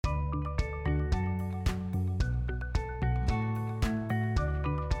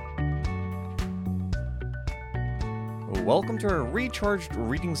Welcome to our recharged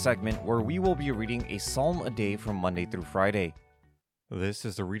reading segment where we will be reading a psalm a day from Monday through Friday. This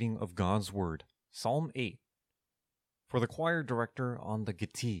is the reading of God's Word, Psalm 8. For the choir director on the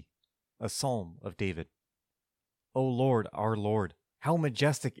Gittith, a psalm of David. O Lord, our Lord, how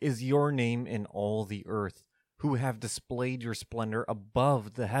majestic is your name in all the earth, who have displayed your splendor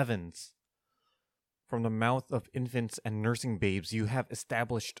above the heavens. From the mouth of infants and nursing babes you have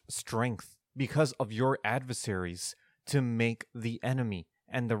established strength because of your adversaries, to make the enemy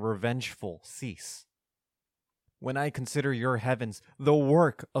and the revengeful cease. When I consider your heavens, the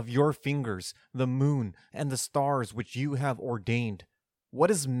work of your fingers, the moon and the stars which you have ordained,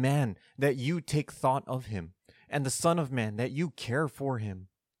 what is man that you take thought of him, and the son of man that you care for him?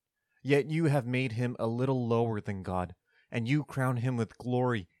 Yet you have made him a little lower than God, and you crown him with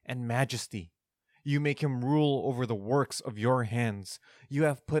glory and majesty. You make him rule over the works of your hands. You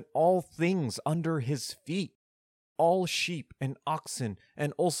have put all things under his feet, all sheep and oxen,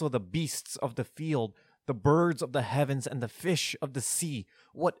 and also the beasts of the field, the birds of the heavens and the fish of the sea,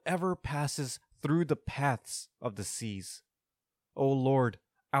 whatever passes through the paths of the seas. O Lord,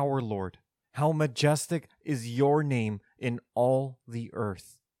 our Lord, how majestic is your name in all the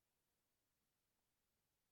earth.